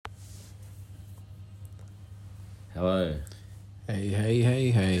Hello. Hey,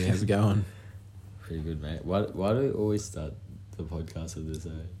 how's it going? Pretty good, mate. Why do we always start the podcast with this?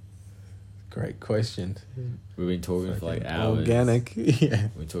 Great question. We've been talking for like hours. Organic, yeah.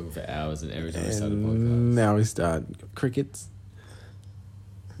 We've been talking for hours, and every time we start a And podcast, now we start crickets.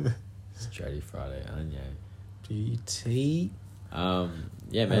 Straight Friday, aren't you? GT.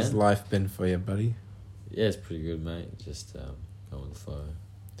 Yeah, man. How's life been for you, buddy? Yeah, it's pretty good, mate. Just going with the flow.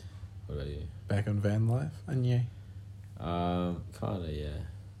 What about you? Back on van life, and yeah. Kinda, yeah.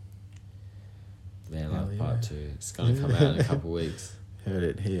 Van Hell Life yeah. Part 2. It's gonna come out in a couple of weeks. Heard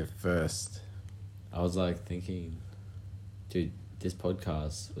it here first. I was like thinking, dude, this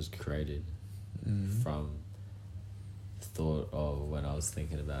podcast was created from the thought of when I was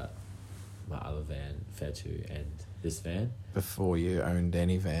thinking about my other van, Fair 2, and this van. Before you owned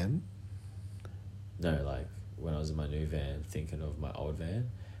any van? No, like when I was in my new van, thinking of my old van.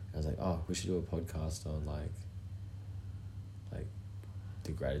 I was like, oh, we should do a podcast on like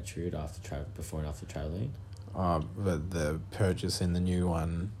the gratitude before and after traveling. But the purchase in the new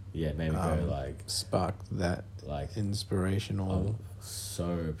one, Yeah, made me go like sparked that like inspirational. I'm so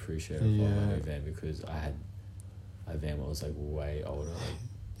appreciative of my new van because I had a van that was like way older. Like,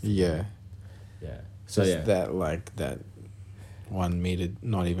 Yeah. yeah. So Just yeah, that 1 meter,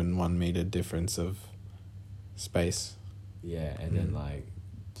 not even 1 meter difference of space. yeah, and then like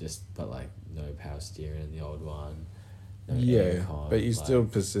but like no power steering in the old one. No Yeah, aircon, but you like, still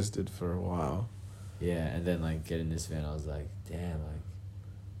persisted for a while. Yeah, and then like getting this van, I was like, damn, like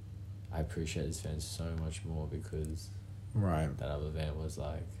I appreciate this van so much more because Right. that other van was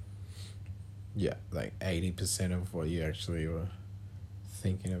like, Yeah, like 80% of what you actually were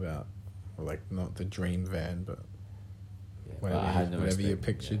thinking about. Or like not the dream van, but yeah, whatever, but I had no whatever you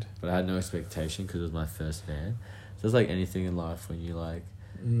pictured. Yeah, but I had no expectation because it was my first van. So it's like anything in life when you like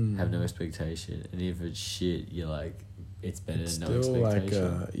have no expectation, and if it's shit, you're like, it's better It's than no still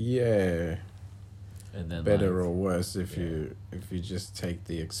expectation. like yeah, and then better like, or worse if yeah. you just take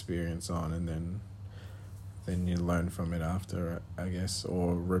the experience on and then you learn from it after, I guess,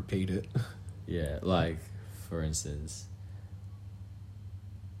 or repeat it. yeah, like for instance,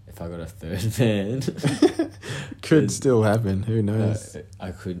 if I got a third van, Could still happen. Who knows?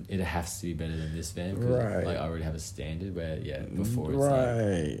 I couldn't. It has to be better than this van because Right. like I already have a standard where before it's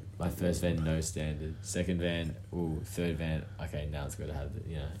right. like my first van no standard, second van third van okay now it's got to have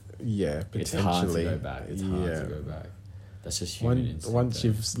Yeah, it's hard to potentially. go back. It's hard to go back. That's just human instinct. Once though.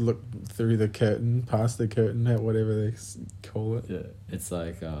 you've looked through the curtain, past the curtain, whatever they call it. Yeah, it's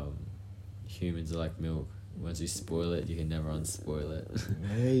like humans are like milk. Once you spoil it, you can never unspoil it.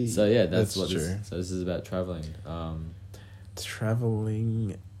 Hey, So yeah, that's what true. this is about traveling.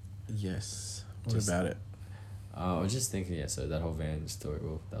 Traveling, yes. What Just- about it? I was just thinking, so that whole van story.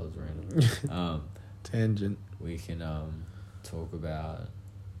 Well, that was random. Tangent. We can talk about,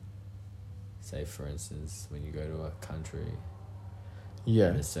 say for instance, when you go to a country.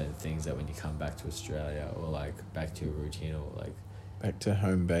 Yeah, There's certain things that when you come back to Australia or like back to your routine or like back to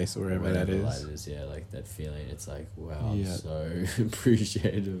home base, wherever that whatever is. yeah, like that feeling. It's like wow, Yeah. I'm so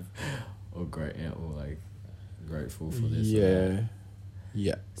appreciative or like grateful for this. Yeah.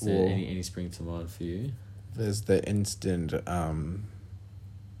 Is there Well, any spring to mind for you? there's the instant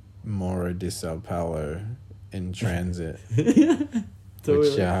Morro de Sao Paulo in transit,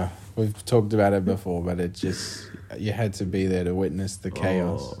 which we've talked about it before, but it just, you had to be there to witness the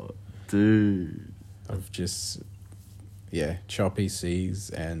chaos Dude. of just, choppy seas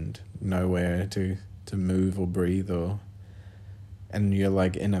and nowhere to move or breathe, and you're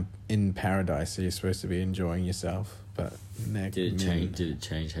like in paradise, so you're supposed to be enjoying yourself. But Did it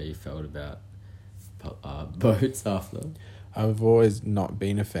change how you felt about boats after? I've always not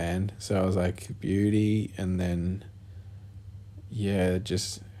been a fan, so I was like beauty, and then it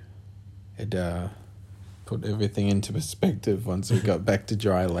put everything into perspective once we got back to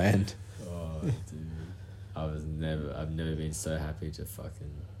dry land. Oh, dude. I've never been so happy to fucking...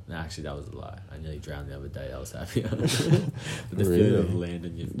 No, actually, that was a lie. I nearly drowned the other day. I was happier. But the feeling of land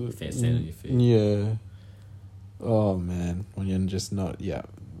on your sand on your feet. Yeah. Oh man, when you're just not... Yeah.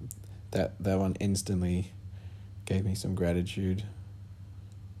 That one instantly gave me some gratitude.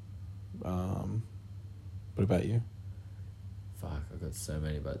 What about you? Fuck, I got so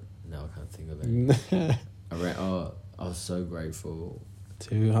many, but now I can't think of any. I was so grateful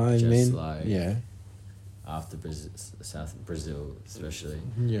Too high, Just man. like- Yeah. after South Brazil, especially.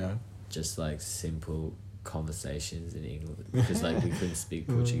 Yeah. Just like simple conversations in English because like we couldn't speak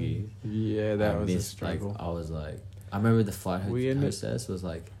Portuguese. Yeah, that I was a missed, struggle. Like, I was like, I remember the flight We ended- hostess was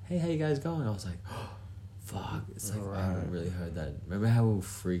like, "Hey, how you guys going?" I was like, oh, "Fuck!" It's like I haven't Right. really heard that. Remember how we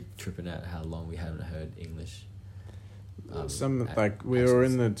were tripping out how long we haven't heard English? Some like we were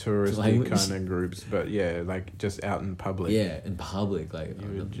in the touristy language. kind of groups, but yeah, like just out in public. Yeah, in public, like You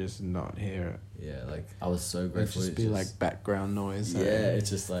would just not hear it. yeah, like I was so It'd grateful. just be like background noise. yeah, it's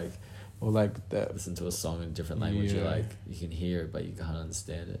just like or like that. listen to a song in a different language. You're Yeah. like you can hear it, but you can't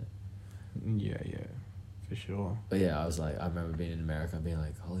understand it. Yeah, for sure. But yeah, I was like, I remember being in America and being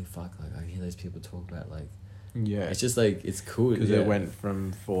like, holy fuck, like I hear these people talk about like. Yeah, It's just like it's cool because yeah. it went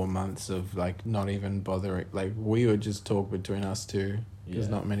from 4 months of like not even bothering. Like we would just talk between us two because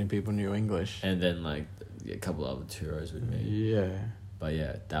Yeah. not many people knew English. And then like a couple other touros with me. Yeah, But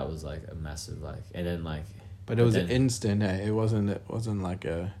yeah, that was like a massive like, and then like. but it was then- instant. Eh? It wasn't like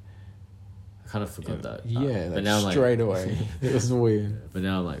a. I kind of forgot that. Yeah, but like now I'm straight like, away. It was weird. But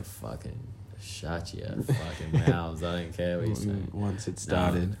now I'm like fucking shut your fucking mouths. I don't care what you say. Once it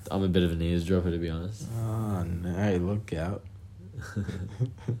started. No, I'm a bit of an eavesdropper to be honest. Oh no! Hey, look out!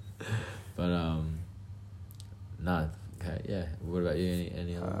 But no. Okay, yeah. What about you?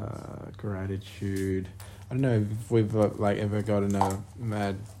 Any other? Gratitude. I don't know if we've like ever gotten a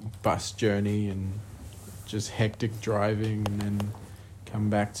mad bus journey and just hectic driving and then come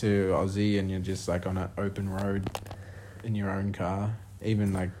back to Aussie and you're just like on an open road in your own car.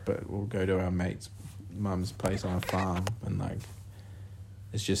 Even like, but we'll go to our mate's mum's place on a farm and like,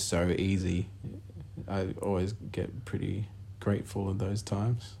 it's just so easy. I always get pretty grateful at those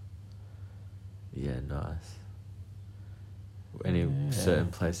times. Yeah, nice. Any Yeah. certain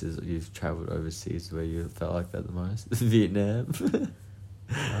places that you've travelled overseas where you felt like that the most? Vietnam,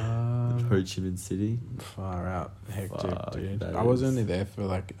 Ho Chi Minh City. Far out hectic, Fuck, dude. that I was is- only there for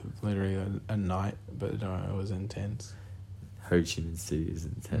like literally a night, but no, it was intense. Ho Chi Minh City is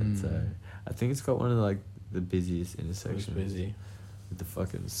intense. Mm. I think it's got one of the, like the busiest It was intersections busy. with the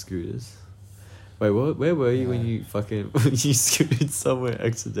fucking scooters. Wait, where were you when Yeah. you fucking when you scooted somewhere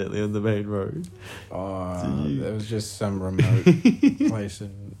accidentally on the main road? Oh, Did you- there was just some remote place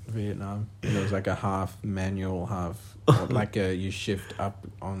in Vietnam. And it was like a half manual, half like you shift up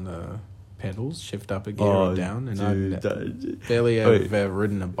on the pedals, shift up a gear or down. And dude, I'd barely Wait. ever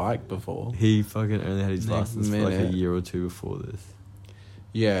ridden a bike before. he fucking only had his Next license for like a minute. year or two before this.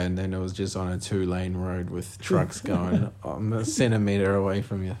 Yeah, and then it was just on a 2-lane road with trucks going a centimetre away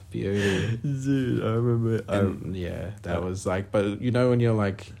from your beauty. Dude, I remember. And yeah, that was like, but you know when you're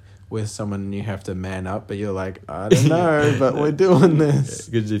like with someone and you have to man up, but you're like, I don't know, but we're doing this.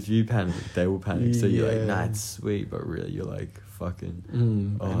 Because if you panic, they will panic. So you're like, Yeah. nah, it's sweet, but really you're like, fucking.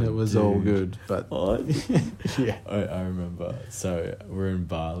 And Oh, it was all dude. good, but Oh, yeah, I remember. So we're in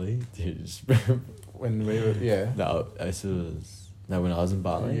Bali, dude. Just when we were, yeah, no, this was when I was in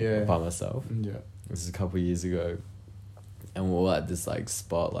Bali Yeah. by myself. yeah, This is a couple of years ago, and we were at this like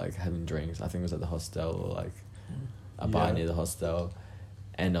spot, like having drinks. I think it was at the hostel or like a bar Yeah. near the hostel,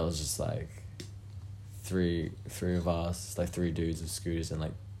 and I was just like three of us, like 3 dudes with scooters and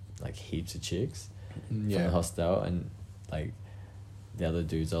like heaps of chicks from the yeah. hostel, and like the other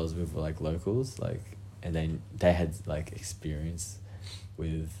dudes I was with were like locals, like, and then they had like experience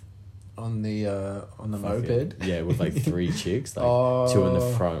with On the fucking- moped. yeah, with like 3 chicks, like 2 in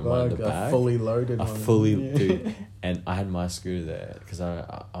the front, 1 in the like back. a fully loaded A one. fully Yeah. dude, and I had my scooter there because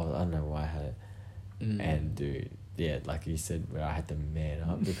I don't know why I had it, Mm. and dude, yeah, like you said, where I had to man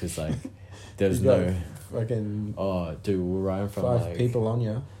up because like there was You got no fucking oh dude, we're riding from 5 like people on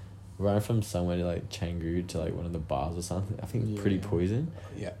you. we're riding from somewhere to like Canggu to like one of the bars or something. I think Pretty Yeah. Poison,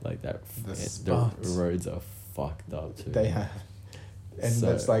 Yeah, like that. The The spots. roads are fucked up too. they have, and So-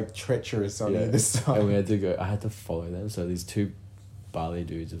 that's like treacherous on Yeah. either side. And we had to go. I had to follow them. So these 2 Bali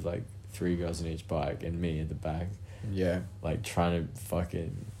dudes with like 3 girls on each bike and me at the back, Yeah, like trying to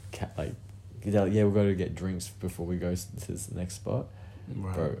fucking like, they're like, yeah, we've got to get drinks before we go to this next spot,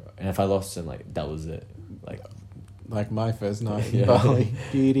 right. bro. And if I lost them, like that was it. Like, Like my first night in Yeah. Bali.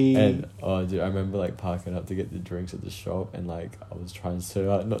 Beauty. and oh dude, I remember like parking up to get the drinks at the shop, and like I was trying so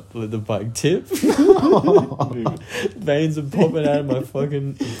hard not to let the bike tip. Dude, veins are popping out of my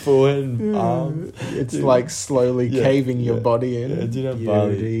fucking forehead and arm. It's Dude. like slowly Yeah, caving your yeah. body in. Yeah, do you know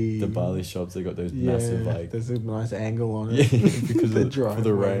Bali? Beauty. The Bali shops, they got those Yeah, massive like, there's a nice angle on yeah, it. because The of the, for the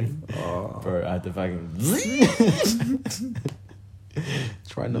driveway. rain. Oh. Bro, I had to fucking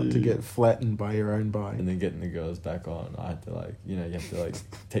Try not to get flattened by your own bike. and then getting the girls back on. I had to like, you know, you have to like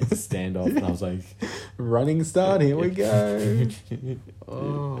take the stand off, and I was like, Running start, here we go.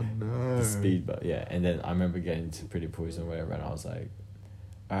 Oh no. the speed, but yeah. And then I remember getting to Pretty Poison or whatever, and I was like,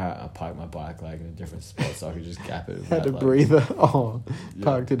 alright, I parked my bike like in a different spot so I could just gap it. Had a without, like, breather. Oh, yeah.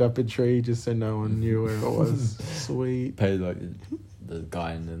 parked it up a tree just so no one knew where it was. Sweet. Paid like the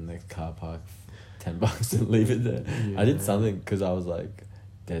guy in the car park $10 and leave it there. I did Yeah. something because I was like,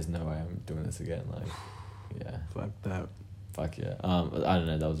 there's no way I'm doing this again. Like, Yeah. Fuck that. Fuck yeah. I don't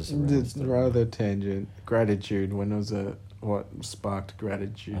know. That was just a random Just story. rather tangent. Gratitude. When was what sparked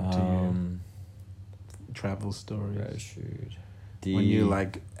gratitude to you? Travel stories. Gratitude. When you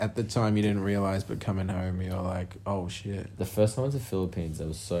like at the time you didn't realize, but coming home you're like, oh shit. The first time I went to the Philippines, there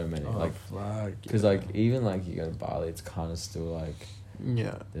was so many. Fuck. Because like even like you go to Bali, it's kind of still like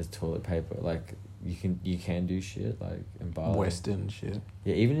there's toilet paper. Like you can do shit like in Bali. Western shit.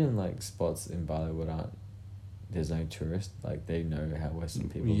 Yeah, even in like spots in Bali where there's no tourists, like they know how Western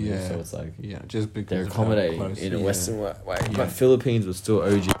people live, so it's like just because they're accommodating in a Western way. But Philippines was still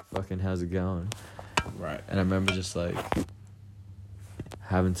OG. Fucking how's it going? Right. And I remember just like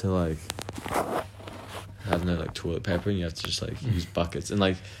having to like have no like toilet paper, and you have to just like use buckets, and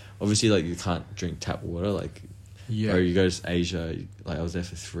like obviously like you can't drink tap water, like or you go to Asia. Like I was there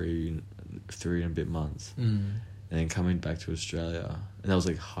for three and a bit months, and then coming back to Australia, and that was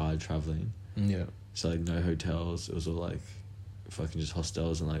like hard traveling. Yeah. So like no hotels, it was all like fucking just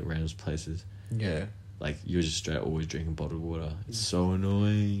hostels and like random places. Yeah. Like you're just straight always drinking bottled water. It's so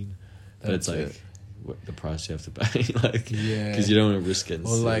annoying. But it's like the price you have to pay, like because you don't want to risk getting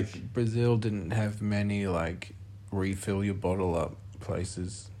sick. Like Brazil didn't have many like refill your bottle up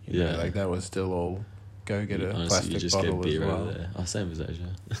places. You know, like that was still all go get a plastic you just bottle get beer as well. over there. Oh, same as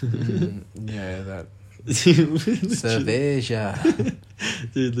Asia. That cerveja.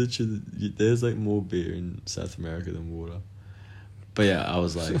 Dude, literally, there's like more beer in South America than water. But yeah, I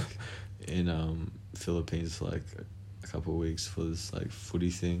was like in Philippines for like a couple of weeks for this like footy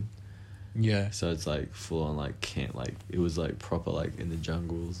thing. Yeah. So it's like full on like camp, like it was like proper like in the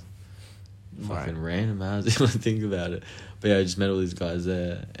jungles. Fucking random as you think about it. But yeah, I just met all these guys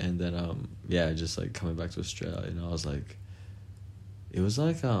there, and then just like coming back to Australia, and I was like, it was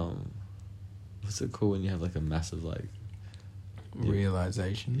like what's it called when you have like a massive like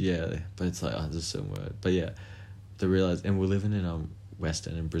realization? Yeah, but it's like there's a certain word. But yeah, and we're living in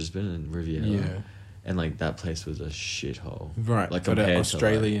Western in Brisbane and Riviera. Yeah. And like that place was a shithole. Right. Like but an to,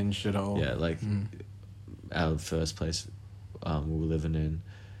 Australian like, shithole. Yeah, like our first place we were living in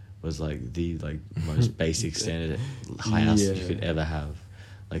was like the like most basic standard house you could ever have.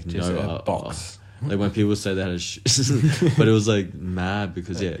 Like just no box. Like when people say they had but it was like mad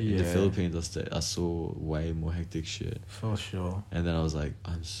because in the Philippines I saw way more hectic shit. For sure. And then I was like,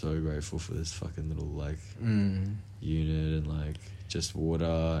 I'm so grateful for this fucking little like unit and like just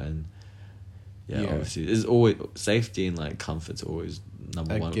water and obviously there's always safety and like comfort's always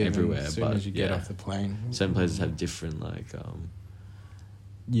number one everywhere. As soon as you get off the plane, certain places have different like so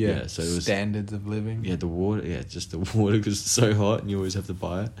it was standards of living. Yeah, the water. Yeah, just the water because it's so hot and you always have to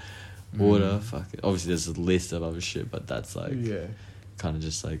buy it. Water, fuck it. Obviously, there's a list of other shit, but that's like kind of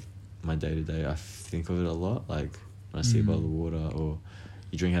just like my day to day. I think of it a lot. Like when I see a bottle of water or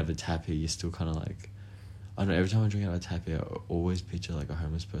you drink out of a tap here, you're still kind of like, I don't know. Every time I drink out of a tap here, I always picture like a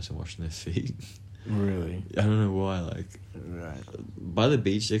homeless person washing their feet. Really? I don't know why. Like, by the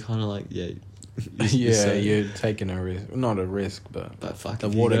beach, they're kind of like you're taking a risk. Not a risk, but fuck, the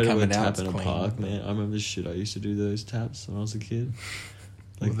water coming out in a park, man. I remember the shit I used to do those taps when I was a kid.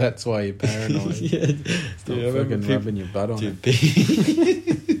 Like, well, that's why you're paranoid. Dude, fucking rubbing your butt on it.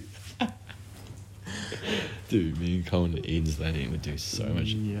 Dude, me and Colin and Eden's Landing would do so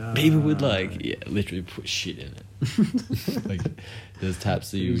much. People would literally put shit in it. Like there's taps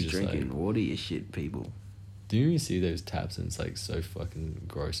that you just drinking like water, you shit people. Do you see those taps and it's like so fucking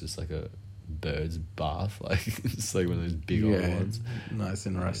gross? It's like a bird's bath. Like it's like one of those big old ones, nice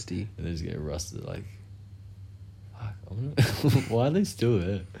and rusty, and they just get rusted. Like, why are they still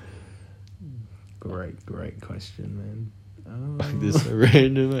there? Great question, man. Like this so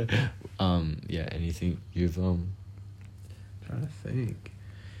random. Anything you've trying to think.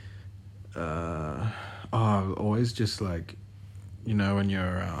 Always just like, you know, when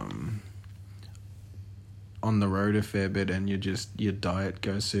you're on the road a fair bit and your diet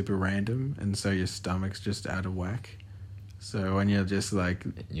goes super random and so your stomach's just out of whack. So when you're just like...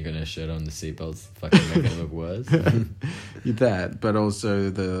 You're going to shut on the seatbelts, fucking making it look worse? That, but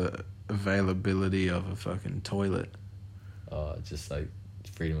also the availability of a fucking toilet. Oh, just like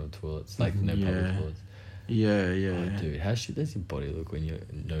freedom of toilets, like no public toilets. Yeah. Oh, dude, how shit does your body look when you're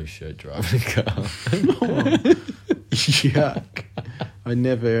no shirt driving a car? Yuck. I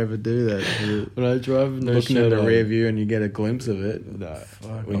never ever do that. When I drive no looking shirt at the rear view and you get a glimpse of it. No.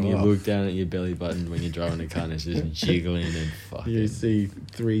 When you look down at your belly button when you're driving a car and it's just jiggling and fucking... You see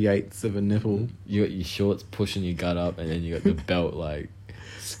 3/8 of a nipple. You got your shorts pushing your gut up and then you got the belt like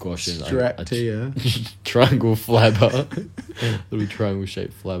squashing strapped to you. Triangle flabber. Little triangle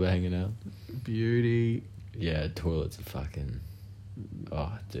shaped flabber hanging out. Beauty. Yeah, toilets are fucking...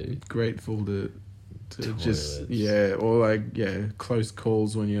 Oh, dude. Grateful to to just or like close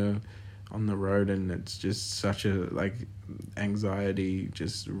calls when you're on the road, and it's just such a like anxiety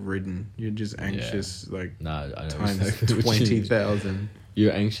just ridden. You're just anxious like I know times 20,000.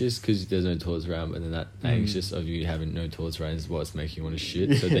 You're anxious because there's no toilets around, and then that anxious of you having no toilets around is what's making you want to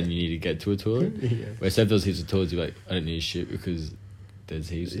shit. So then you need to get to a toilet. Where if there's heaps of toilets, you're like, I don't need to shit because there's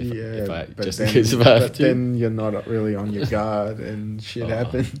heaps. If I just in case if I have to. Then you're not really on your guard, and shit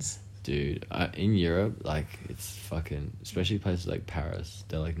happens. Dude, in Europe, like it's fucking, especially places like Paris,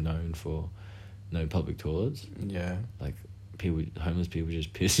 they're like known for no public toilets. Yeah, like homeless people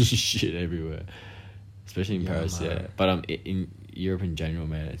just piss shit everywhere, especially in Paris. Man. Yeah, but in Europe in general,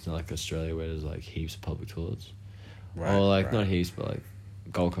 man, it's not like Australia where there's like heaps of public toilets. Right. Or like not heaps, but like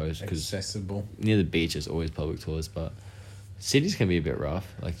Gold Coast, because accessible near the beach. There's always public toilets, but cities can be a bit rough.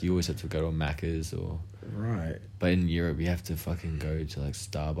 Like you always have to go to a Macca's or. Right. But in Europe, you have to fucking go to like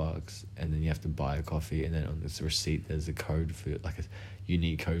Starbucks, and then you have to buy a coffee, and then on this receipt, there's a code for like a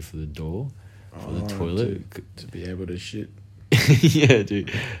unique code for the door, for the toilet to be able to shit. Yeah,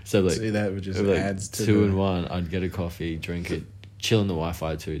 dude. So like, see, that would just adds to 2 in 1. I'd get a coffee, drink it, chill on the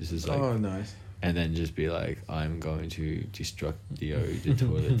Wi-Fi too. This is like, oh nice. And then just be like, I'm going to destruct the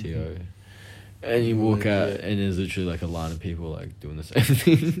toilet. And you walk out, and there's literally like a line of people like doing the same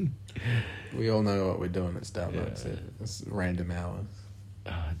thing. We all know what we're doing at Starbucks. Yeah. It's random hours.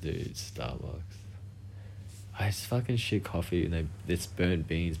 Oh, dude, Starbucks. I just fucking shit coffee, and it's burnt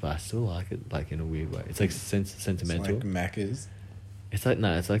beans, but I still like it, like in a weird way. It's like sentimental. It's like Macca's. It's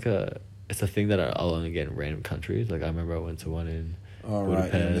like it's a thing that I'll only get in random countries. Like I remember I went to one in. Oh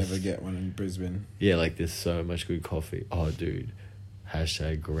Budapest. Right, you'll never get one in Brisbane. Yeah, like there's so much good coffee. Oh, dude.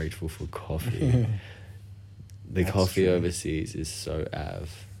 #, grateful for coffee. The coffee true. Overseas is so av.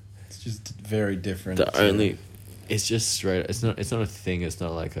 It's just very different. It's just straight. It's not a thing. It's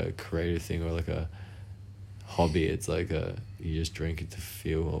not like a creative thing or like a hobby. It's like you just drink it to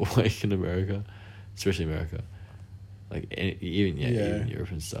feel awake in America, especially America. Like even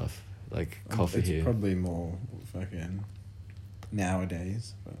Europe and stuff. Like coffee it's here. It's probably more fucking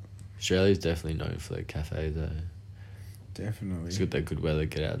nowadays. But Australia's definitely known for like cafes. Definitely. It's got that good weather,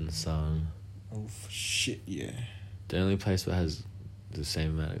 get out in the sun. Oh, shit, yeah. The only place that has the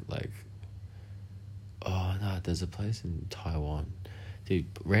same amount of, like... Oh, no, there's a place in Taiwan. Dude,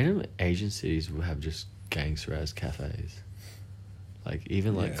 random Asian cities will have just gangster-ass cafes. Like,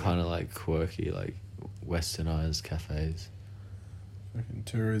 even, like, kind of, like, quirky, like, westernized cafes. Fucking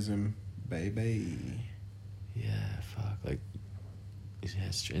tourism, baby. Yeah, fuck. Like,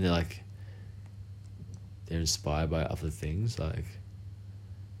 yeah, and they're, like... They're inspired by other things, like,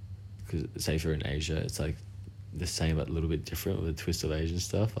 because say if you're in Asia, it's like the same but a little bit different with a twist of Asian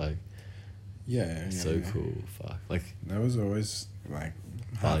stuff. Like, so cool. Fuck, like that was always like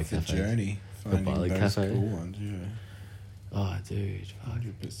half the journey finding those cafe. Cool ones. Yeah. Oh, dude,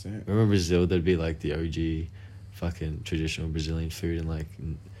 100%. Remember Brazil? There'd be like the OG, fucking traditional Brazilian food, and like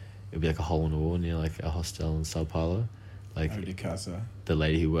it'd be like a hole in the wall near like a hostel in Sao Paulo. Like the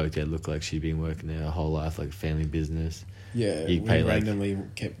lady who worked there looked like she'd been working there her whole life, like family business. Yeah, we randomly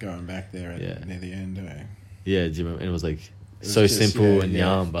kept going back there near the end. Yeah, do you remember? And it was like so simple and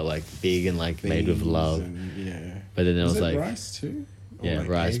yum, but like big and like beans made with love. And, but then there was like rice too. Or like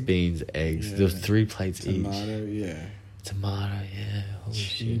rice, beans, eggs. There was 3 plates Tomato, each. Tomato, yeah. Holy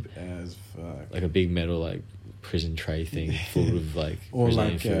cheap shit. As fuck. Like a big metal like prison tray thing full of like or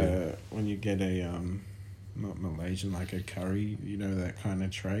Brazilian like food. When you get a not Malaysian, like a curry, you know, that kind of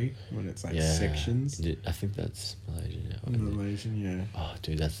tray when it's like sections. I think that's Malaysian. Yeah. Malaysian, yeah. Oh,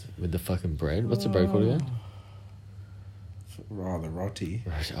 dude, that's with the fucking bread. What's the bread called again? Oh, the roti.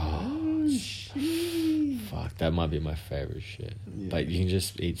 Oh, shit. Fuck, that might be my favorite shit. Yeah. But you can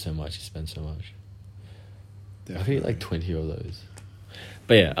just eat so much, you spend so much. Definitely. I could eat like 20 of those.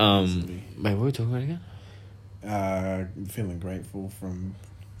 But yeah, wait, what were we talking about again? Feeling grateful from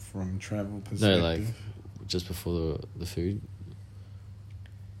travel perspective. No, like just before the food.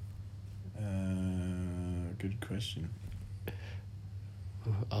 Good question.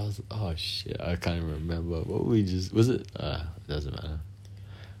 Oh shit, I can't even remember what we just was it. It doesn't matter.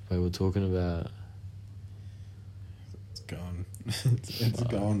 Wait, we're talking about. It's gone. it's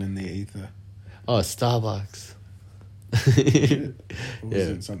gone in the ether. Oh, Starbucks. Was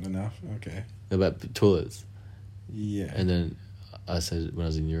it something else? Okay. About toilets. Yeah. And then I said when I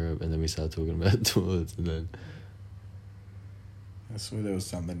was in Europe, and then we started talking about toilets, and then. I swear there was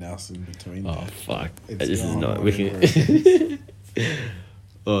something else in between. Oh there. fuck! This is not. We can.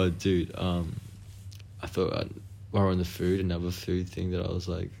 Oh, dude. I thought while we're on the food, another food thing that I was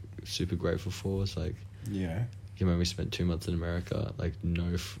like super grateful for was like. Yeah. You remember we spent 2 months in America, like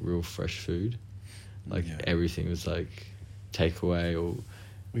no real fresh food. Like everything was like takeaway or.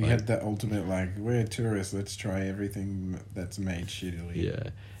 We had the ultimate, like, we're tourists, let's try everything that's made shittily. Yeah.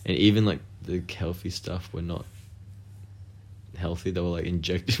 And even, like, the healthy stuff were not healthy. They were, like,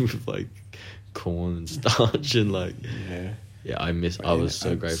 injected with, like, corn and starch and, like... Yeah. Yeah, I was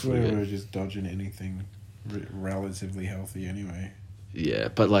so grateful. I swear we were just dodging anything relatively healthy anyway. Yeah,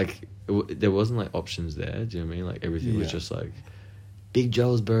 but, like, there wasn't, like, options there, do you know what I mean? Like, everything was just, like, Big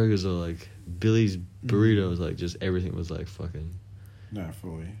Joel's Burgers or, like, Billy's Burritos. Like, just everything was, like, fucking... No,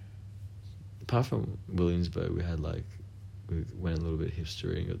 fully. Apart from Williamsburg, we went a little bit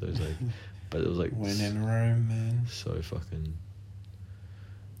hipstering of those, like, but it was like when in Rome, man. So fucking,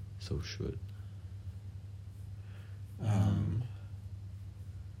 so shit.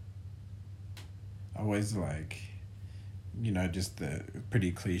 Always like, you know, just the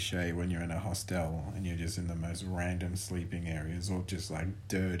pretty cliche when you're in a hostel and you're just in the most random sleeping areas, or just like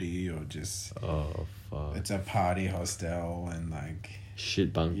dirty, or just it's a party hostel and like.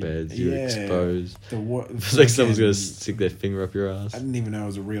 Shit bunk beds, you're exposed. It's like someone's gonna stick their finger up your ass. I didn't even know it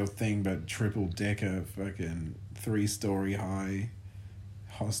was a real thing, but triple decker fucking 3-story high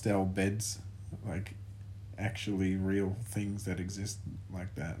hostel beds, like actually real things that exist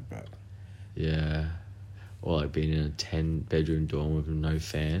like that. But yeah, or like being in a 10-bedroom dorm with no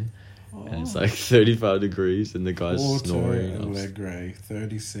fan, and it's like 35 degrees, and the guy's snoring. Allegre,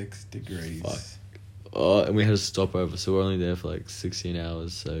 36 degrees. Fuck. Oh, and we had a stopover, so we're only there for like 16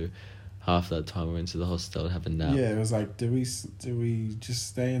 hours. So half that time we went to the hostel to have a nap. Yeah, it was like, do we just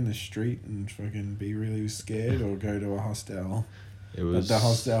stay in the street and fucking be really scared, or go to a hostel? But the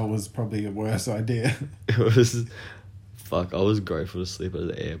hostel was probably a worse idea. It was, fuck. I was grateful to sleep at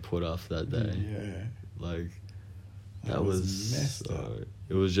the airport after that day. Yeah, like that was messed up.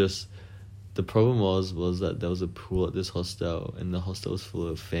 It was just. The problem was that there was a pool at this hostel, and the hostel was full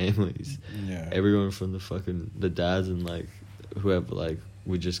of families. Yeah. Everyone from the dads and like whoever, like,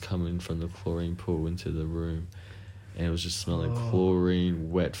 would just come in from the chlorine pool into the room, and it was just smelling like chlorine,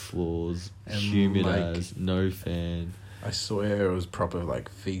 wet floors, and humid as, no fan. I swear it was proper like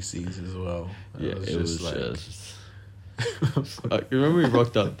feces as well. It was just I remember we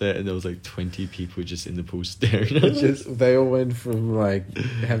rocked up there and there was like 20 people just in the pool staring at us. They all went from like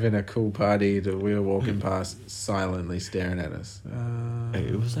having a cool party to we were walking past silently staring at us.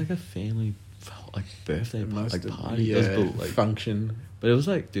 It was like a family like birthday party. Yeah, it was, like, function. But it was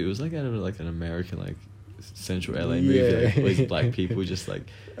like, dude, it was like out of like an American like Central LA movie, like all these black people just like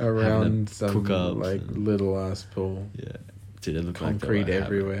around some like and, little ass pool. Yeah, dude, it looked concrete like they were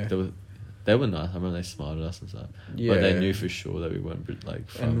everywhere. They were nice. I remember they smiled at us and stuff. Yeah. But they knew for sure that we weren't like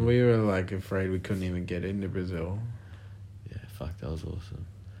from... And we were like afraid we couldn't even get into Brazil. Yeah, fuck, that was awesome.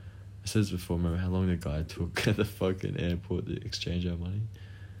 I said this before, remember how long the guy took at the fucking airport to exchange our money?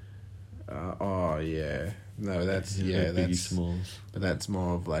 Oh, yeah. No, that's... Biggie Smalls. But that's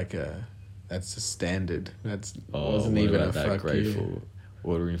more of like that's a standard. That's wasn't even a fuck grateful you.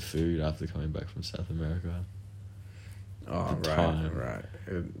 Ordering food after coming back from South America. Oh, right.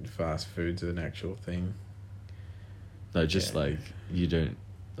 Fast food's an actual thing. No, just like, you don't,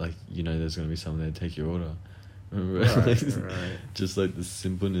 like, you know there's going to be someone there to take your order. Remember? Right. Just like the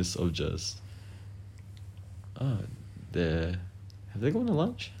simpleness of just, have they gone to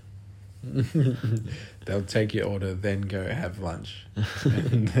lunch? They'll take your order, then go have lunch,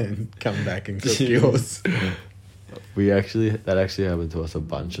 and then come back and cook yours. That actually happened to us a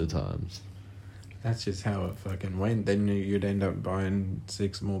bunch of times. That's just how it fucking went. Then you'd end up buying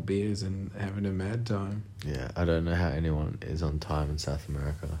 6 more beers and having a mad time. Yeah, I don't know how anyone is on time in South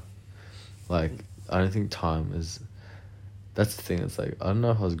America. Like, I don't think time is... That's the thing, it's like, I don't know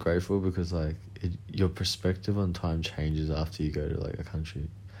if I was grateful because, like, your perspective on time changes after you go to, like,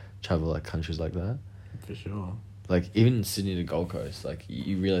 travel, like, countries like that. For sure. Like, even Sydney to Gold Coast, like,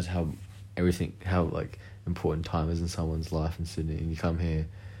 you realise how like, important time is in someone's life in Sydney, and you come here...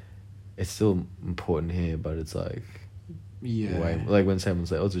 It's still important here, but it's like... Yeah. Like when someone's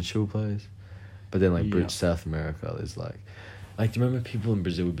like, oh, it's a chill place. But then like South America is like... Like, do you remember people in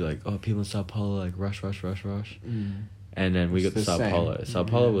Brazil would be like, oh, people in Sao Paulo, like, rush. Mm. And then we got to Sao Paulo. Sao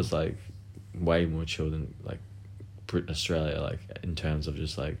Paulo was like way more chill than like Australia, like in terms of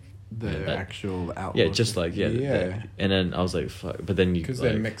just like... The actual outlook. Yeah, just like, and then I was like, fuck. But then you... Because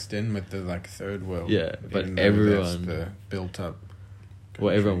they're mixed in with the like third world. Yeah, but everyone... The built up...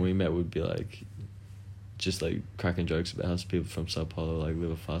 Well, everyone we met would be like, just like cracking jokes about how people from Sao Paulo like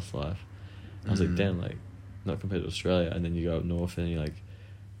live a fast life. I was like, damn, like, not compared to Australia. And then you go up north and you're like,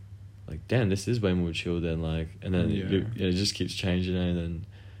 damn, this is way more chill than like, and then it just keeps changing. And then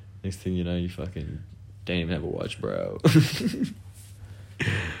next thing you know, you fucking don't even have a watch, bro.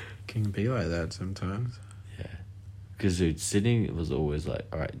 can be like that sometimes. Yeah. Because, dude, Sydney was always like,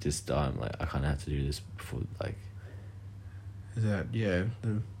 all right, this time, like, I kind of have to do this before, like... Is that, yeah,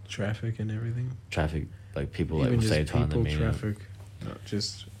 the traffic and everything? Traffic, like, people, Even like, will just say time people, the meaning. traffic, not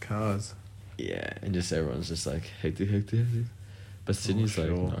just cars. Yeah, and just everyone's just, like, hectic. But Sydney's, like,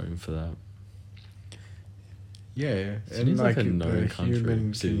 known for that. Yeah, Sydney's, and, like, a the known country.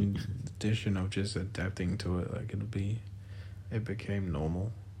 human Sydney. condition of just adapting to it, like, it became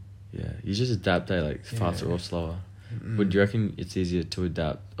normal. Yeah, you just adapt, like, faster or slower. Mm. Would you reckon it's easier to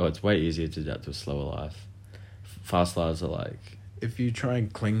adapt... Oh, it's way easier to adapt to a slower life. Fast lives are, like... If you try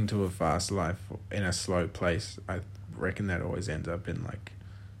and cling to a fast life in a slow place, I reckon that always ends up in, like,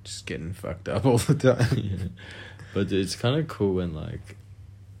 just getting fucked up all the time. Yeah. But dude, it's kind of cool when, like...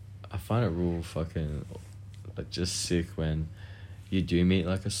 I find it real fucking... Like, just sick when you do meet,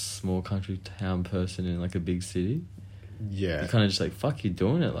 like, a small country town person in, like, a big city. Yeah. You're kind of just like, fuck, you're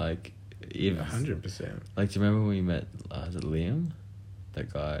doing it, like... 100%. Like, do you remember when we met, is it Liam?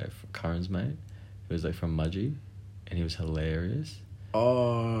 That guy, Karen's mate? He was, like, from Mudgee. And he was hilarious.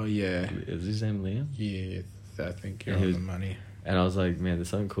 Oh, yeah. Is his name Liam? Yeah, I think you're And he on was- the money. And I was like, man, there's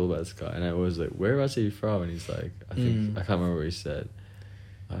something cool about this guy. And I was like, whereabouts are you from? And he's like, I think, I can't remember what he said.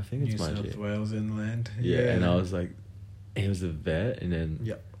 I think it's New South Mudgee. Wales inland. Yeah, and I was like, he was a vet, and then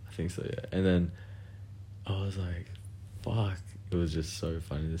Yep. I think so, yeah. And then I was like, fuck. It was just so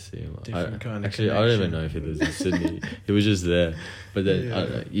funny to see him. Different kind of actually, I don't even connection. know if he lives in Sydney. He was just there. But then, I don't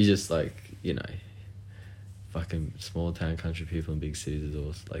Yeah. know, you just like, you know, fucking small town country people in big cities is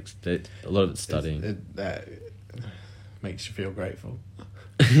also, like, a lot of it's studying. That makes you feel grateful.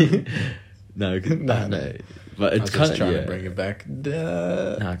 No, No. no. But I it's was kind just of, trying yeah. to bring it back.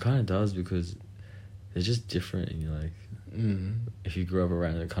 Duh. No, it kind of does because they're just different, and you're like, if you grew up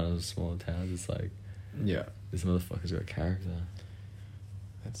around a kind of smaller towns, it's like, Yeah, this motherfucker's got character.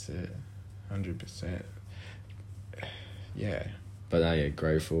 that's it. 100%. Yeah. But now, yeah,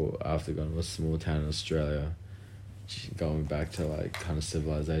 grateful after going to a small town in Australia, going back to, like, kind of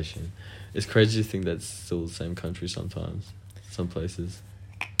civilization. It's crazy to think that's still the same country sometimes, some places.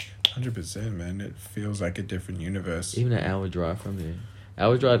 100%, man. It feels like a different universe. Even an hour drive from here.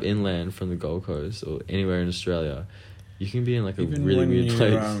 Hour drive inland from the Gold Coast or anywhere in Australia, you can be in, like, a Even really when weird you,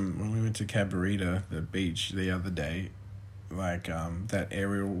 place. when we went to Cabarita, the beach, the other day, like, that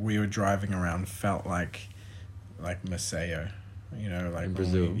area we were driving around felt like Maceió, you know, like In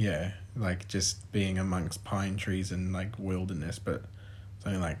when Brazil. yeah, like just being amongst pine trees and, like, wilderness, but it's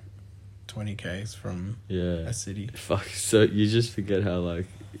only like 20 k's from Yeah. a city. Fuck, so you just forget how, like,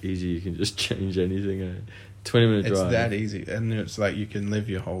 easy you can just change anything. 20-minute drive. It's that easy, and it's like you can live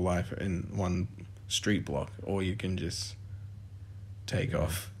your whole life in one street block, or you can just take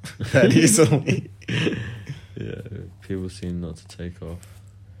off that easily. Yeah, people seem not to take off.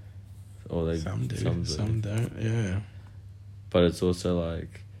 Or they Some do, some don't. Yeah. But it's also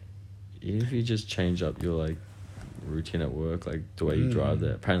like, even if you just change up your, like, routine at work, like the way you drive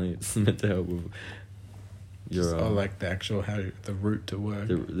there, apparently it's meant to help with your like the actual the route to work.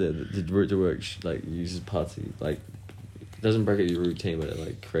 the route to work like uses parts of, like, it doesn't break up your routine, but it,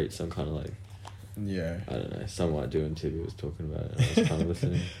 like, creates some kind of, like, Yeah. I don't know, someone doing TV was talking about it and I was kind of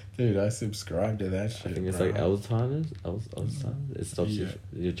listening. Dude, I subscribe to that shit. I think it's bro. like Alzheimer's. It stops Yeah.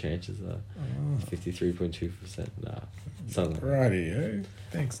 your chances are 53.2%. Nah, something like that. Righty, yo.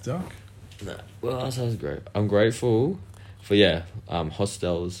 Thanks, Doc. Nah. Well, that sounds great. I'm grateful for,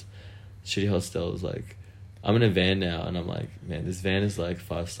 hostels, shitty hostels. Like, I'm in a van now, and I'm like, man, this van is like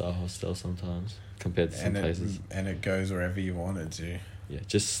 5-star hostel sometimes compared to some places. And it goes wherever you want it to. Yeah,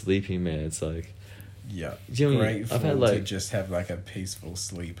 just sleeping, man. It's like, Yeah. Do you know what I mean? Grateful I've had, to like- just have, like, a peaceful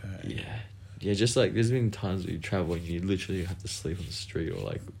sleep. Hey? yeah, just like there's been times where you travel and you literally have to sleep on the street or,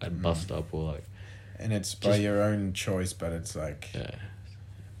 like, at bus stop or, like, And it's by Just- your own choice, but it's like... yeah.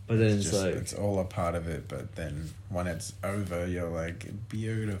 But then it's just, like, it's all a part of it, but then when it's over, you're like,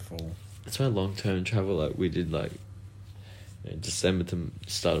 beautiful. it's why long-term travel, like, we did, like, December to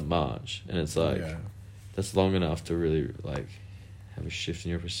start of March, and it's like, yeah. that's long enough to really, like, have a shift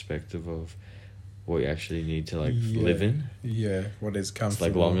in your perspective of what you actually need to, like, live in. Yeah, what is It's, comfortable.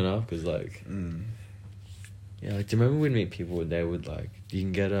 like, long enough, because, like, Mm. yeah, like, do you remember we'd meet people where they would, like, you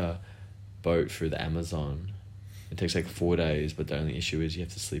can get a boat through the Amazon. It takes, like, 4 days, but the only issue is you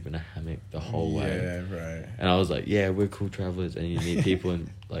have to sleep in a hammock the whole way. Yeah, right. And I was like, yeah, we're cool travelers. And you meet people and,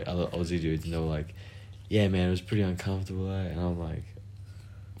 like, other Aussie dudes, and they were like, yeah, man, it was pretty uncomfortable. And I'm like,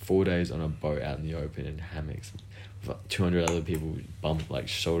 4 days on a boat out in the open in hammocks with, like, 200 other people bumped, like,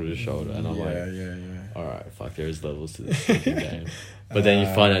 shoulder to shoulder. And I'm like, yeah. all right, fuck, there's levels to this fucking game. But then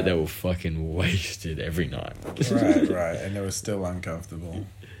you find out they were fucking wasted every night. Right. And it was still uncomfortable.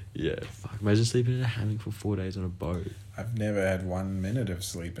 Yeah, fuck. Imagine sleeping in a hammock for 4 days on a boat. I've never had 1 minute of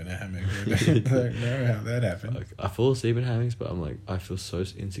sleep in a hammock. I don't know how that happened. Like, I fall asleep in hammocks, but I'm like, I feel so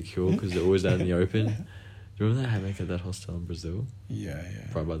insecure because they're always out in the open. Do you remember that hammock at that hostel in Brazil? Yeah.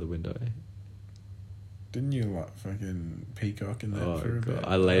 Right by the window. Didn't you like fucking peacock in that for a bit?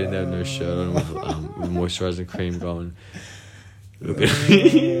 I laid in there with no shirt on with moisturising cream going. Look at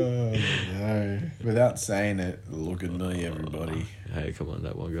No. Without saying it, look at me, everybody. Hey, come on,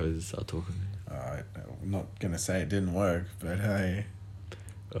 that one guy just start talking. I'm not gonna say it didn't work, but hey,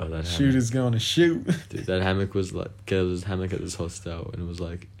 that shooter's going to shoot. Dude, that hammock was like, there was a hammock at this hostel, and it was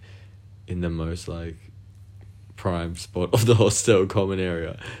like in the most like prime spot of the hostel common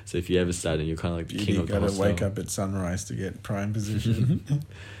area. So if you ever sat in, you're kind of like the king of the hostel. You gotta wake up at sunrise to get prime position.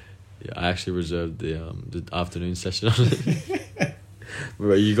 Yeah, I actually reserved the afternoon session on it.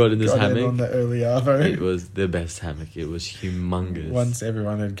 Bro, you got in this hammock. In on the early arvo. It was the best hammock. It was humongous. Once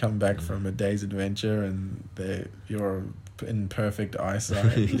everyone had come back from a day's adventure and you're in perfect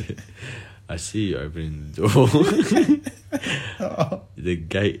eyesight. I see you opening the door. The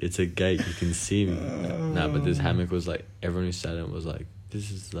gate, it's a gate. You can see me. Nah, but this hammock was like, everyone who sat in it was like,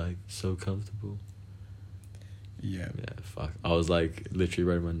 this is like so comfortable. Yeah, fuck. I was like literally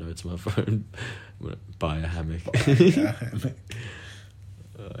writing my notes on my phone. I'm gonna buy a hammock.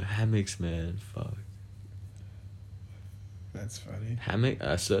 Hammocks, man. Fuck. That's funny. Hammock.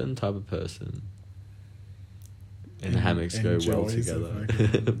 A certain type of person. And hammocks go well together.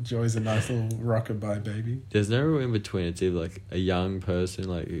 Joy's a nice little rockabye baby. There's no real in between. It's either like a young person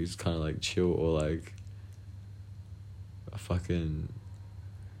like who's kind of like chill, or like a fucking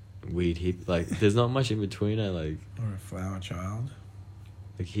weed hip. Like there's not much in between. Or a flower child.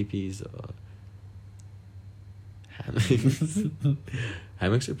 Like hippies or hammocks.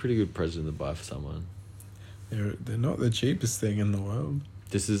 Hammocks are a pretty good present to buy for someone. They're not the cheapest thing in the world.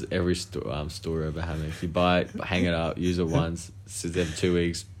 This is every story of a hammock. You buy it, hang it up, use it once, sits there for 2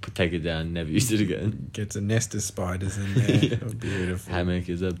 weeks, take it down, never use it again. Gets a nest of spiders in there. Yeah. Oh, beautiful. Hammock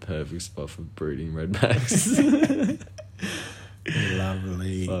is a perfect spot for breeding redbacks.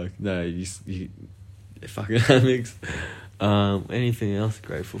 Lovely. Fuck, no, you fucking hammocks. Anything else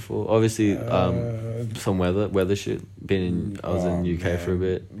grateful for? Obviously, some weather shit. I was in UK for a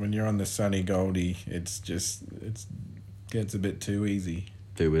bit. When you're on the sunny Goldie, it gets a bit too easy.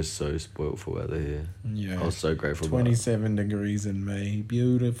 Dude, we're so spoilt for weather here. Yeah. I was so grateful. 27 degrees in May.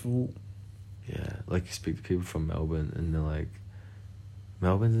 Beautiful. Yeah. Like, you speak to people from Melbourne and they're like,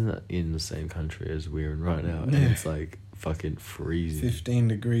 Melbourne's in the same country as we're in right now. And it's like fucking freezing. 15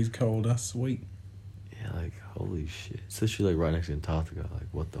 degrees colder. Sweet. Yeah, like, holy shit. It's literally like right next to Antarctica. Like,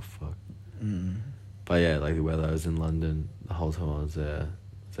 what the fuck? Mm. But yeah, like the weather. I was in London the whole time I was there.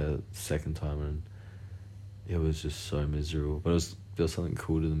 The second time, and it was just so miserable. But there was something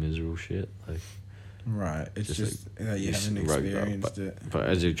cool to the miserable shit. Like, right, it's just like, that you haven't experienced it. But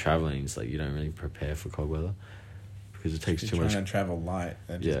as you're traveling, it's like you don't really prepare for cold weather because it takes too much. Trying to travel light,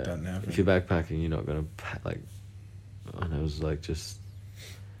 that just doesn't happen. If you're backpacking, you're not gonna I know, it was like just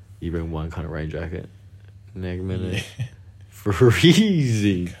you bring one kind of rain jacket. Next minute,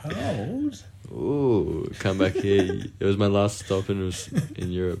 freezing. Cold. Ooh, come back here. It was my last stop, and it was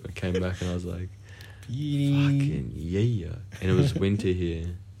in Europe. I came back and I was like, fucking yeah. And it was winter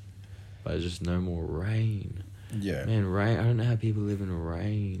here, but just no more rain. Yeah. Man, rain. I don't know how people live in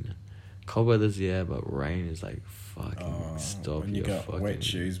rain. Cold weather's but rain is like fucking stop. When you got wet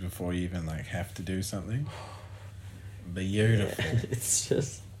shoes before you even like have to do something. Beautiful. It's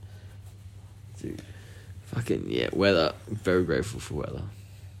just, dude, fucking weather. Very grateful for weather.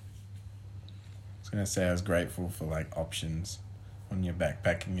 I was gonna say I was grateful for like options when you're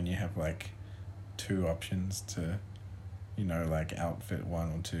backpacking and you have like 2 options to, like outfit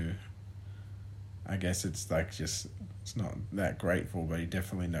 1 or 2. I guess it's like it's not that grateful, but you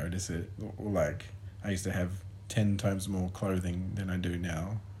definitely notice it. Or like I used to have 10 times more clothing than I do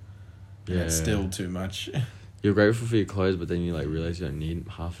now. Yeah, it's still too much. You're grateful for your clothes, but then you like realize you don't need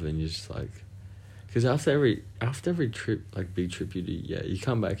half of it. And you're just like. Because after every trip, like big trip you do, you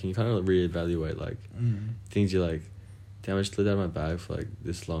come back and you kind of reevaluate like things you're like, damn, I just lived out of my bag for like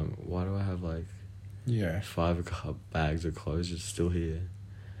this long. Why do I have like 5 bags of clothes just still here?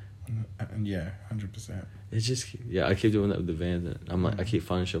 And 100%. It's just I keep doing that with the van. And I'm like I keep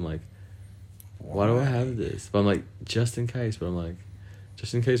finding shit. I'm like, why do I have this? But I'm like, just in case. But I'm like,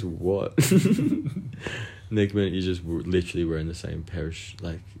 just in case what? Next minute you just literally wearing the same pair of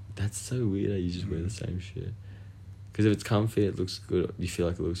like. That's so weird. You just wear the same shit. Because if it's comfy, it looks good. You feel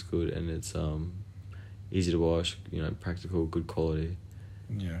like it looks good, and it's easy to wash. Practical, good quality.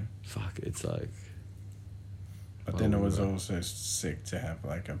 Yeah. Fuck, it's like But then it was also sick to have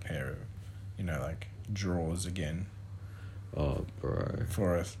like a pair of, like drawers again. Oh, bro.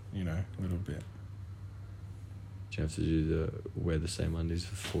 For us, little bit. Do you have to wear the same undies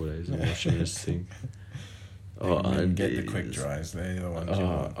for 4 days and wash them in a sink? And get the quick dries. They're the ones you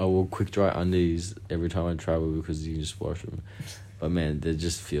want. I will quick dry undies every time I travel because you can just wash them. But man, they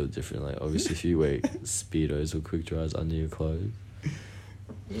just feel different. Like obviously, if you wear Speedos or quick dries under your clothes,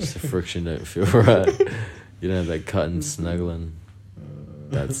 just the friction don't feel right. You don't have that cut and snuggling.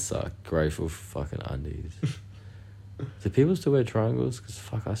 That sucked. Grateful for fucking undies. Do people still wear triangles? Because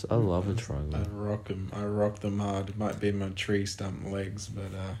fuck, I love a triangle. I rock them. I rock them hard. It might be my tree stump legs,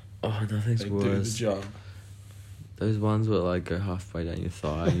 but nothing's they worse. do the job. Those ones where like go halfway down your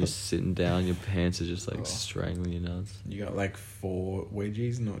thigh and you're sitting down, your pants are just like strangling your nuts. You got like 4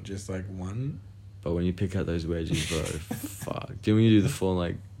 wedgies, not just like one. But when you pick out those wedgies, bro, fuck. Do you when you do the full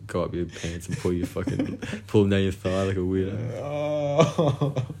like go up your pants and pull them down your thigh like a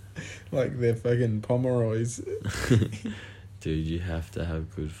weirdo? Like they're fucking Pomeroys. Dude, you have to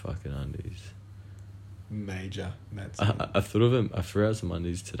have good fucking undies. Major. I thought of them. I threw out some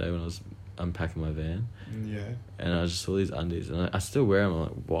undies today when I was unpacking my van. Yeah. And I just saw these undies and I still wear them. I'm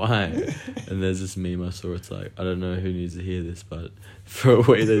like, why? And there's this meme I saw. It's like, I don't know who needs to hear this, but throw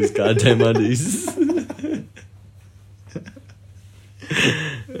away those goddamn undies.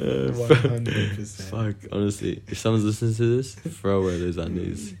 100%. Fuck, honestly, if someone's listening to this, throw away those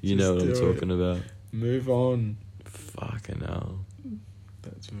undies. You know what I'm talking about. Move on. Fucking hell.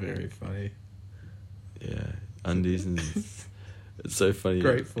 That's very funny. Yeah, undies and it's so funny.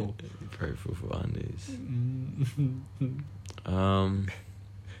 Grateful for undies.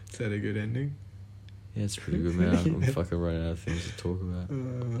 Is that a good ending? Yeah, it's pretty good, man. I'm fucking running out of things to talk about.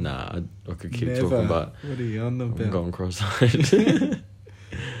 Nah, I could keep never. talking, but what are you on the I'm going cross-eyed.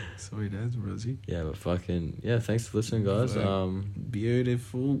 Sweet as Rosie. Yeah, but thanks for listening, guys.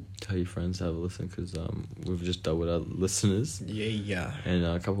 Beautiful. Tell your friends to have a listen because we've just doubled our listeners. Yeah. And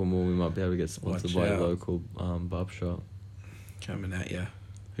a couple more we might be able to get sponsored by a out. local barber shop. Coming at ya.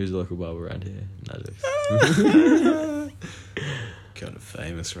 Who's the local barber around here? Kind of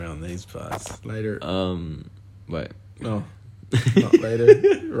famous around these parts. Later. Wait. No. Not later.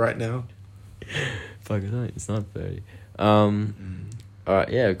 Right now. Fuck it, it's not 30. Alright,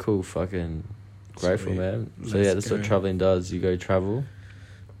 yeah, cool, fucking grateful, Sweet. man. So that's what traveling does. You go travel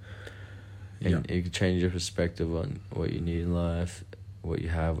and Yeah. you can change your perspective on what you need in life, what you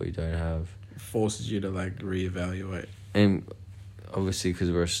have, what you don't have. Forces you to like reevaluate. And obviously, because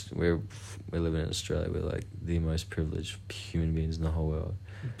we're living in Australia, we're like the most privileged human beings in the whole world.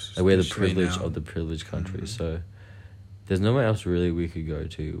 Like we're the privilege of the privileged country. So there's nowhere else really we could go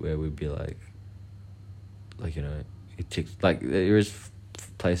to where we'd be like it ticks. Like there is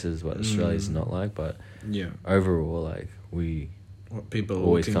places what Australia's not like, but overall, like what people are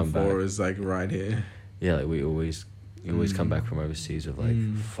always looking come for back. is like right here. Yeah, like we always come back from overseas with like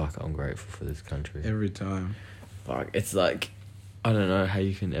fuck, I'm grateful for this country every time. Fuck, it's like I don't know how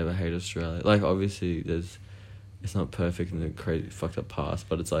you can ever hate Australia. Like obviously it's not perfect in the crazy fucked up past,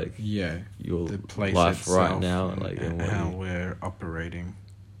 but it's like your the place life right itself now, and like how we're operating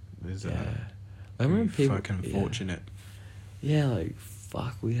is I remember people fucking fortunate. Yeah, like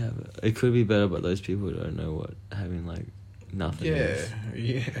fuck, we have it could be better, but those people don't know what having like nothing is.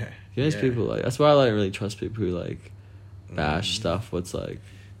 Those people like that's why I don't really trust people who like bash stuff. What's like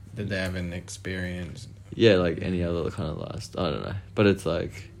that they haven't experienced. Yeah, like any other kind of last. I don't know, but it's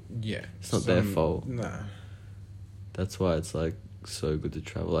like it's not their fault. Nah. That's why it's like so good to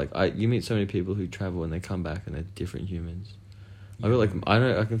travel. Like you meet so many people who travel and they come back and they're different humans. I got like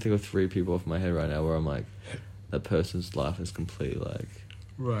I can think of 3 people off my head right now where I'm like, that person's life is completely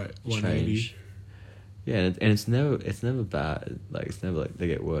like changed. Yeah, and it's never bad. Like it's never like they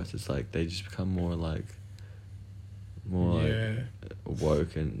get worse. It's like they just become more like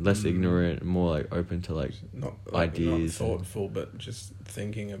woke and less ignorant, and more like open to like ideas, not thoughtful, but just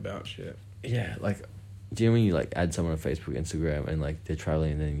thinking about shit. Yeah, like do you know when you like add someone on Facebook, Instagram, and like they're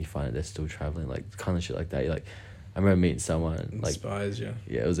traveling, and then you find that they're still traveling, like kind of shit like that. You're like, I remember meeting someone like inspires you.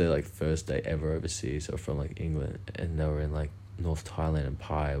 Yeah, it was their like first day ever overseas, or from like England, and they were in like North Thailand and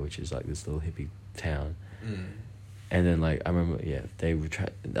Pai, which is like this little hippie town. And then like I remember, they were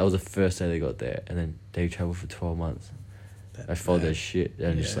that was the first day they got there, and then they traveled for 12 months. I followed their shit,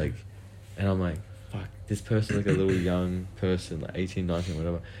 and just like, and I'm like, fuck, this person's like a little young person, like 18, 19,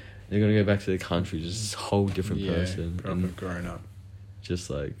 whatever. They're gonna go back to their country, just a whole different person, proper and grown up, just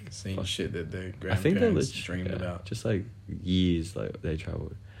like seeing shit that their I think grandparents dreamed about. Just like years, like they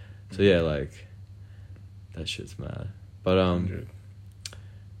traveled. So yeah, like that shit's mad. But 100.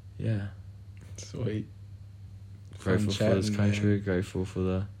 yeah, Sweet. Grateful for this chatting, country, man. grateful for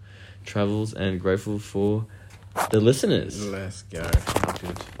the travels, and grateful for the listeners. Let's go. How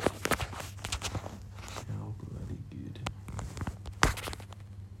good. How bloody good.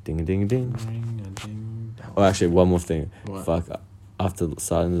 Ding, ding, ding. Ring a ding dong. Oh, actually, one more thing. What? Fuck, after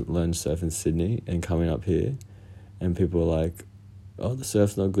starting to learn surf in Sydney and coming up here, and people were like, oh, the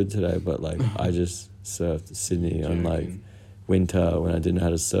surf's not good today, but like, I just surfed Sydney on like Joking. winter when I didn't know how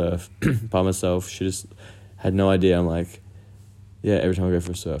to surf by myself. She just had no idea. I'm like, yeah, every time I go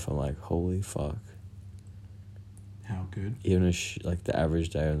for a surf, I'm like, holy fuck. How good? Even like the average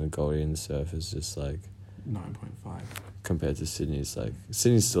day on the Goldie and the surf is just like, 9.5. compared to Sydney, it's like,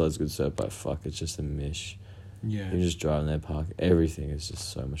 Sydney still has good surf, but fuck, it's just a mish. Yeah. You just drive in their park. Everything is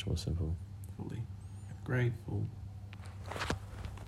just so much more simple. Fully grateful.